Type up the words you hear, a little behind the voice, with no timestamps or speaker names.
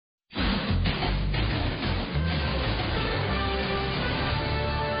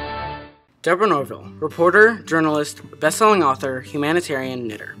Deborah Norville, reporter, journalist, best-selling author, humanitarian,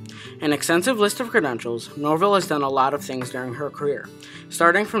 knitter. An extensive list of credentials, Norville has done a lot of things during her career,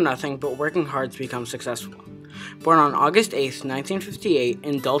 starting from nothing but working hard to become successful. Born on August 8, 1958,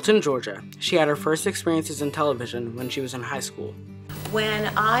 in Dalton, Georgia, she had her first experiences in television when she was in high school.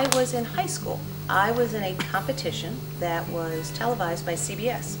 When I was in high school, I was in a competition that was televised by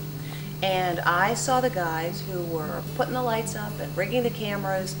CBS. And I saw the guys who were putting the lights up and rigging the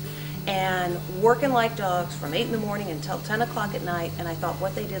cameras and working like dogs from 8 in the morning until 10 o'clock at night, and I thought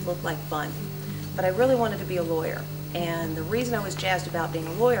what they did looked like fun. But I really wanted to be a lawyer, and the reason I was jazzed about being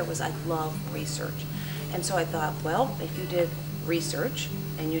a lawyer was I love research. And so I thought, well, if you did research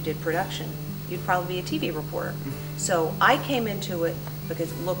and you did production, you'd probably be a TV reporter. So I came into it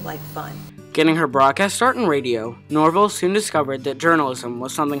because it looked like fun. Getting her broadcast start in radio, Norville soon discovered that journalism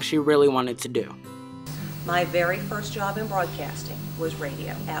was something she really wanted to do. My very first job in broadcasting was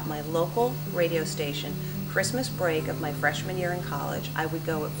radio. At my local radio station, Christmas break of my freshman year in college, I would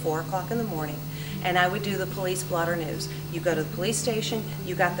go at 4 o'clock in the morning and I would do the police blotter news. You go to the police station,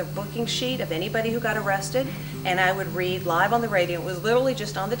 you got the booking sheet of anybody who got arrested, and I would read live on the radio. It was literally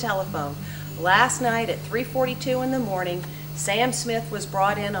just on the telephone. Last night at 3:42 in the morning, Sam Smith was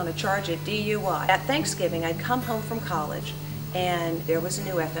brought in on a charge of DUI. At Thanksgiving, I'd come home from college and there was a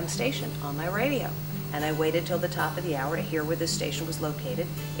new FM station on my radio. And I waited till the top of the hour to hear where this station was located.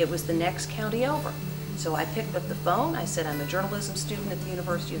 It was the next county over. So I picked up the phone. I said, I'm a journalism student at the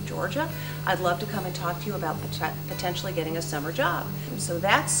University of Georgia. I'd love to come and talk to you about potentially getting a summer job. So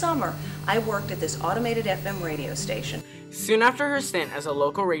that summer, I worked at this automated FM radio station. Soon after her stint as a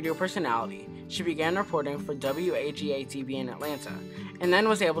local radio personality, she began reporting for WAGA-TV in Atlanta, and then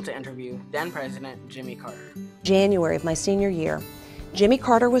was able to interview then-President Jimmy Carter. January of my senior year, Jimmy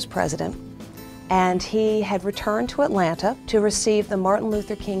Carter was president, and he had returned to Atlanta to receive the Martin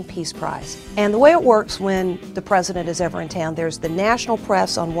Luther King Peace Prize. And the way it works when the president is ever in town, there's the national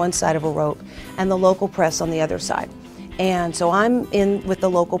press on one side of a rope and the local press on the other side. And so I'm in with the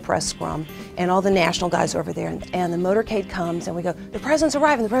local press scrum and all the national guys over there, and the motorcade comes and we go, the president's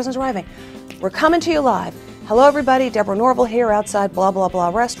arriving, the president's arriving. We're coming to you live. Hello everybody, Deborah Norville here outside blah blah blah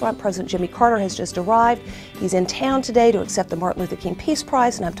restaurant. President Jimmy Carter has just arrived. He's in town today to accept the Martin Luther King Peace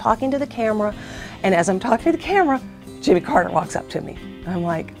Prize, and I'm talking to the camera, and as I'm talking to the camera, Jimmy Carter walks up to me. I'm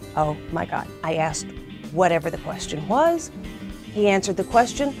like, oh my God. I asked whatever the question was. He answered the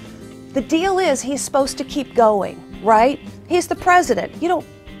question. The deal is he's supposed to keep going, right? He's the president. You don't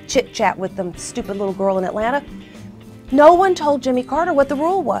chit-chat with the stupid little girl in Atlanta. No one told Jimmy Carter what the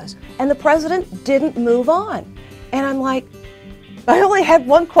rule was, and the president didn't move on. And I'm like, I only had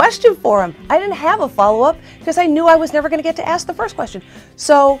one question for him. I didn't have a follow-up because I knew I was never going to get to ask the first question.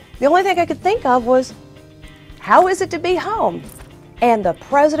 So the only thing I could think of was, how is it to be home? And the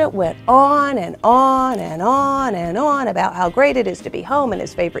president went on and on and on and on about how great it is to be home and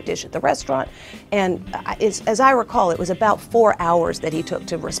his favorite dish at the restaurant. And as I recall, it was about 4 hours that he took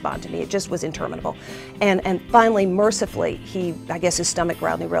to respond to me. It just was interminable. And finally, mercifully, I guess his stomach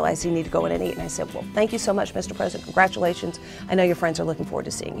growled and he realized he needed to go in and eat. And I said, well, thank you so much, Mr. President. Congratulations. I know your friends are looking forward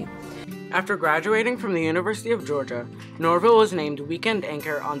to seeing you. After graduating from the University of Georgia, Norville was named weekend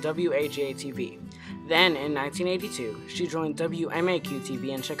anchor on WAGA-TV. Then, in 1982, she joined WMAQ-TV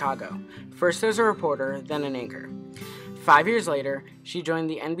in Chicago, first as a reporter, then an anchor. 5 years later, she joined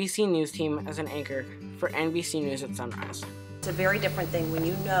the NBC News team as an anchor for NBC News at Sunrise. It's a very different thing when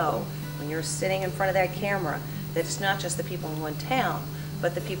you know, when you're sitting in front of that camera, that it's not just the people in one town,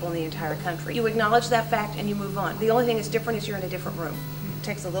 but the people in the entire country. You acknowledge that fact and you move on. The only thing that's different is you're in a different room. It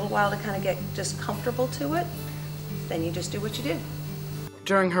takes a little while to kind of get just comfortable to it, then you just do what you do.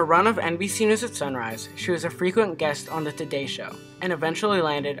 During her run of NBC News at Sunrise, she was a frequent guest on The Today Show, and eventually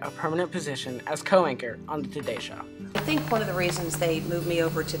landed a permanent position as co-anchor on The Today Show. I think one of the reasons they moved me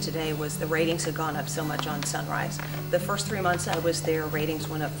over to Today was the ratings had gone up so much on Sunrise. The first 3 months I was there, ratings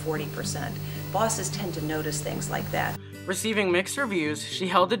went up 40%. Bosses tend to notice things like that. Receiving mixed reviews, she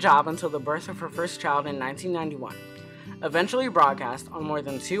held the job until the birth of her first child in 1991. Eventually broadcast on more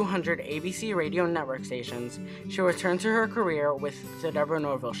than 200 ABC radio network stations, she returned to her career with The Deborah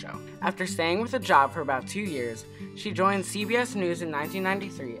Norville Show. After staying with the job for about 2 years, she joined CBS News in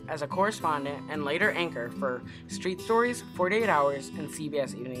 1993 as a correspondent and later anchor for Street Stories, 48 Hours, and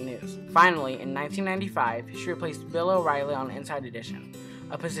CBS Evening News. Finally, in 1995, she replaced Bill O'Reilly on Inside Edition,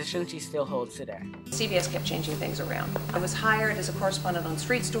 a position she still holds today. CBS kept changing things around. I was hired as a correspondent on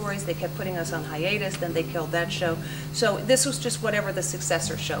Street Stories. They kept putting us on hiatus, then they killed that show. So this was just whatever the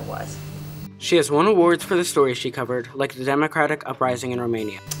successor show was. She has won awards for the stories she covered, like the Democratic Uprising in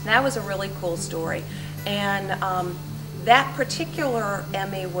Romania. That was a really cool story. And That particular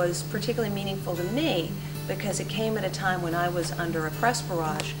Emmy was particularly meaningful to me because it came at a time when I was under a press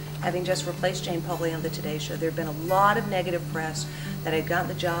barrage, having just replaced Jane Pauley on the Today Show. There had been a lot of negative press that I'd gotten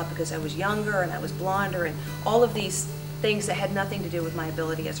the job because I was younger and I was blonder and all of these things that had nothing to do with my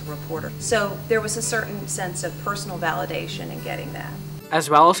ability as a reporter. So there was a certain sense of personal validation in getting that. As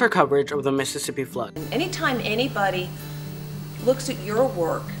well as her coverage of the Mississippi flood. And anytime anybody looks at your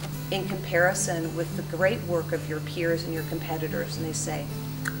work in comparison with the great work of your peers and your competitors, and they say,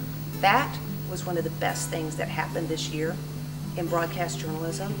 that was one of the best things that happened this year in broadcast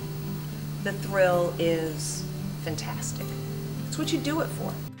journalism, the thrill is fantastic. It's what you do it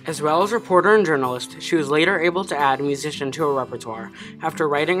for. As well as reporter and journalist, she was later able to add musician to her repertoire after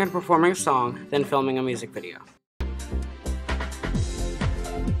writing and performing a song, then filming a music video.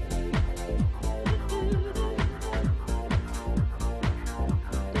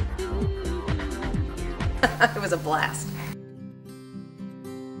 It was a blast.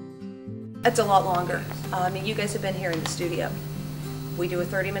 It's a lot longer. I mean, you guys have been here in the studio. We do a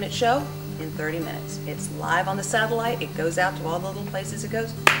 30-minute show in 30 minutes. It's live on the satellite. It goes out to all the little places it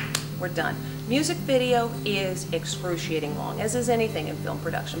goes. We're done. Music video is excruciating long, as is anything in film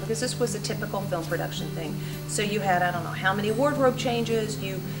production, because this was a typical film production thing. So you had, I don't know how many wardrobe changes,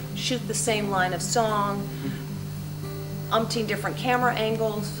 you shoot the same line of song, umpteen different camera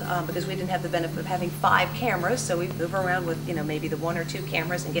angles, because we didn't have the benefit of having 5 cameras, so we move around with, you know, maybe the 1 or 2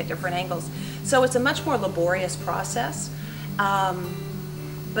 cameras and get different angles. So it's a much more laborious process,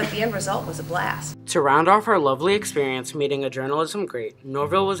 but the end result was a blast. To round off her lovely experience meeting a journalism great,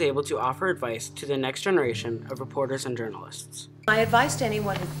 Norville was able to offer advice to the next generation of reporters and journalists. My advice to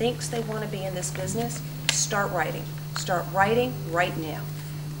anyone who thinks they want to be in this business, start writing. Start writing right now.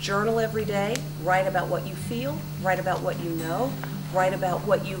 Journal every day, write about what you feel, write about what you know, write about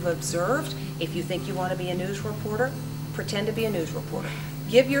what you've observed. If you think you want to be a news reporter, pretend to be a news reporter.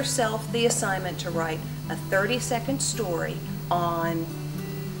 Give yourself the assignment to write a 30-second story on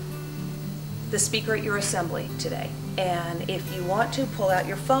the speaker at your assembly today. And if you want to, pull out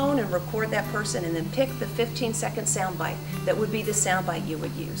your phone and record that person and then pick the 15-second soundbite that would be the soundbite you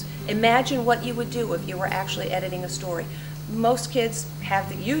would use. Imagine what you would do if you were actually editing a story. Most kids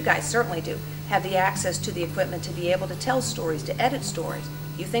have, you guys certainly do, have the access to the equipment to be able to tell stories, to edit stories.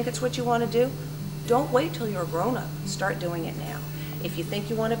 You think it's what you want to do? Don't wait till you're a grown-up. Start doing it now. If you think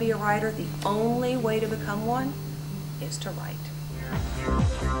you want to be a writer, the only way to become one is to write.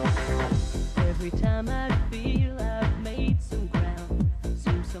 Every time I feel I've made some ground,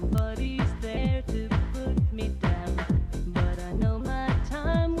 seems somebody's there to put me down. But I know my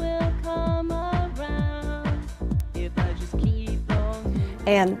time will come around if I just keep on.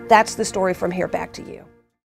 And that's the story from here back to you.